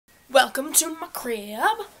Welcome to my crib.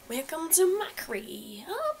 Welcome to my crib.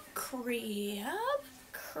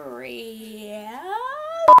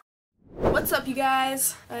 What's up, you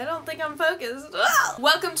guys? I don't think I'm focused.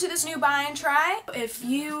 Welcome to this new buy and try. If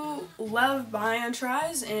you love buy and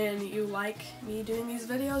tries and you like me doing these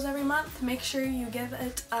videos every month, make sure you give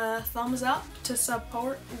it a thumbs up to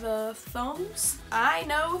support the thumbs. I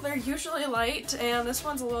know they're usually late, and this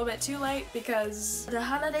one's a little bit too late because the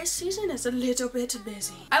holiday season is a little bit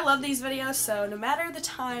busy. I love these videos, so no matter the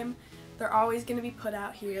time, they're always going to be put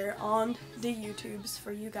out here on the YouTubes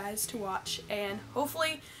for you guys to watch, and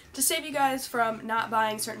hopefully to save you guys from not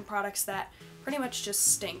buying certain products that pretty much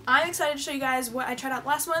just stink. I'm excited to show you guys what I tried out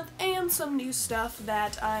last month and some new stuff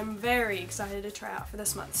that I'm very excited to try out for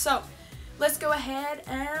this month. So let's go ahead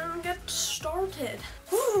and get started.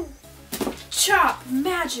 Woo! Chop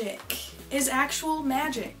magic is actual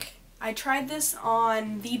magic. I tried this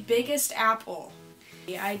on the biggest apple.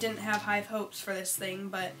 I didn't have high hopes for this thing,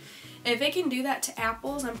 but if it can do that to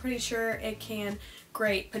apples, I'm pretty sure it can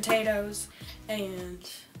grate potatoes and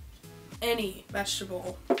any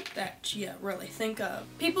vegetable that you really think of.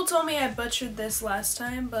 People told me I butchered this last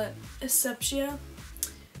time, but Asepxia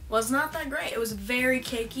was not that great. It was very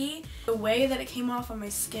cakey. The way that it came off on my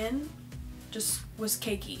skin just was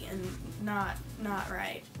cakey and not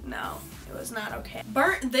right. No, it was not okay.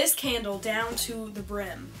 Burnt this candle down to the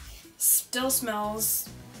brim. Still smells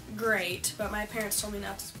great, but my parents told me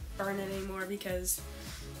not to burn it anymore because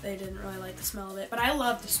they didn't really like the smell of it, but I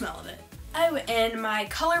love the smell of it. Oh, and my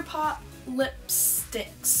ColourPop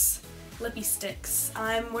lipsticks, Lippie sticks.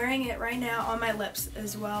 I'm wearing it right now on my lips,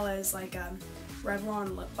 as well as like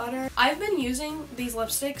Revlon lip butter. I've been using these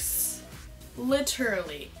lipsticks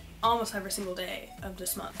literally almost every single day of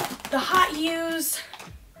this month. The Hot Huez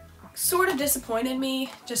sort of disappointed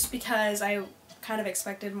me just because I kind of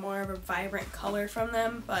expected more of a vibrant color from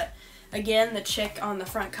them, but again, the chick on the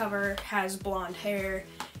front cover has blonde hair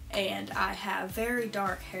and I have very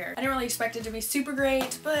dark hair. I didn't really expect it to be super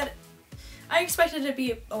great, but I expected it to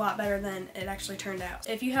be a lot better than it actually turned out.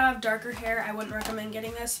 If you have darker hair, I wouldn't recommend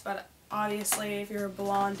getting this, but obviously if you're a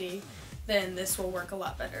blondie, then this will work a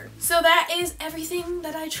lot better. So that is everything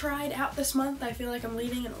that I tried out this month. I feel like I'm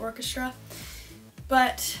leading an orchestra,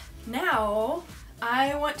 but now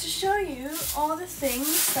I want to show you all the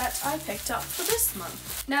things that I picked up for this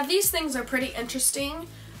month. Now these things are pretty interesting.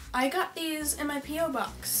 I got these in my P.O.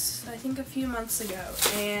 box, I think a few months ago,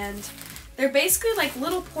 and they're basically like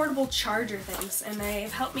little portable charger things, and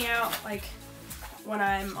they've helped me out like when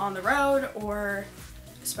I'm on the road, or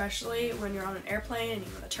especially when you're on an airplane and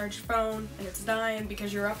you want to charge your phone and it's dying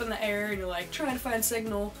because you're up in the air and you're like trying to find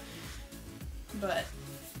signal. But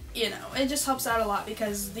you know, it just helps out a lot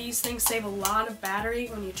because these things save a lot of battery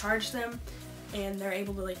when you charge them, and they're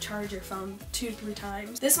able to like charge your phone 2 to 3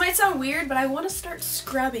 times. This might sound weird, but I want to start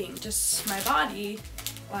scrubbing just my body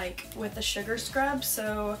like with the sugar scrub,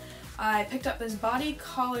 so I picked up this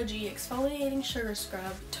Bodycology exfoliating sugar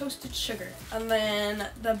scrub, toasted sugar, and then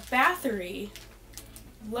the Bathery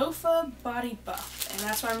Loafa Body Buff, and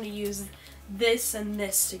that's why I'm going to use this and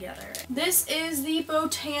this together. This is the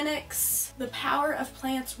Botanics The Power of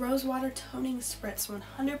Plants Rosewater Toning Spritz,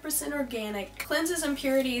 100% organic, cleanses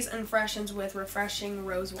impurities and freshens with refreshing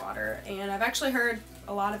rose water. And I've actually heard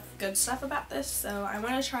a lot of good stuff about this, so I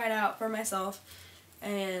want to try it out for myself,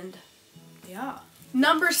 and yeah.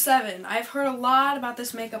 Number 7, I've heard a lot about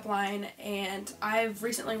this makeup line, and I've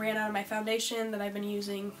recently ran out of my foundation that I've been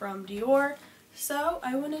using from Dior. So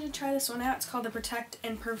I wanted to try this one out. It's called the Protect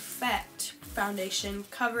and Perfect Foundation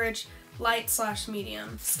Coverage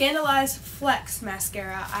Light/Medium Scandalized Flex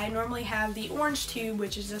Mascara. I normally have the orange tube,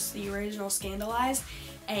 which is just the original Scandalized,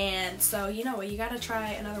 and so you know what, you gotta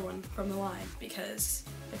try another one from the line, because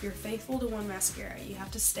if you're faithful to one mascara, you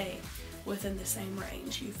have to stay within the same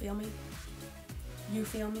range. You feel me? You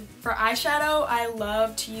feel me? For eyeshadow, I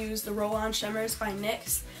love to use the Roll-On Shimmers by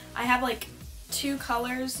NYX. I have like 2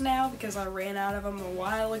 colors now because I ran out of them a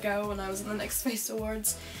while ago when I was in the NYX Face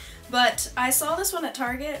Awards. But I saw this one at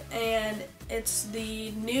Target, and it's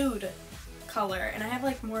the nude color, and I have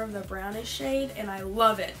like more of the brownish shade, and I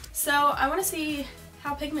love it. So I want to see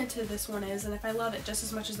how pigmented this one is and if I love it just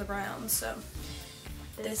as much as the brown. So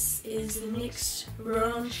this is the NYX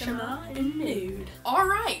Roll-On Shimmer in Nude.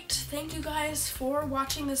 Alright, thank you guys for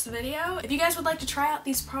watching this video. If you guys would like to try out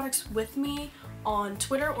these products with me on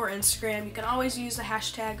Twitter or Instagram, you can always use the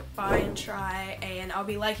hashtag #BuyAndTry, and I'll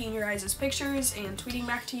be liking your guys' pictures and tweeting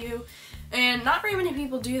back to you. And not very many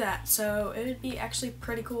people do that, so it would be actually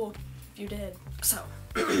pretty cool if you did. So,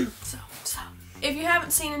 if you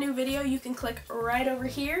haven't seen a new video, you can click right over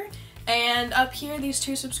here And up here, these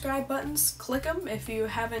 2 subscribe buttons, click them if you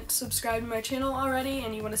haven't subscribed to my channel already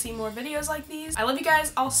and you want to see more videos like these. I love you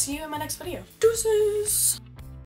guys. I'll see you in my next video. Deuces!